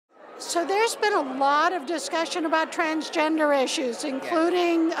So there's been a lot of discussion about transgender issues,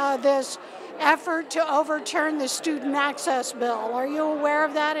 including this effort to overturn the student access bill. Are you aware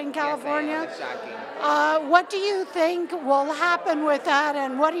of that in California? Yes, I am. It's shocking. What do you think will happen with that,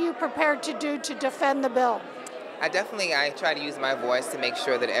 and what are you prepared to do to defend the bill? I try to use my voice to make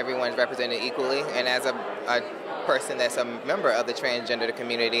sure that everyone's represented equally, and as a person that's a member of the transgender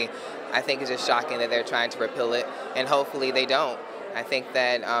community, I think it's just shocking that they're trying to repeal it, and hopefully they don't. I think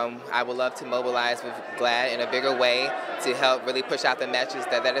that I would love to mobilize with GLAAD in a bigger way to help really push out the message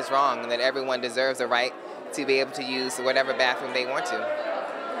that that is wrong and that everyone deserves a right to be able to use whatever bathroom they want to.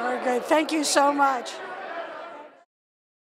 Very good. Thank you so much.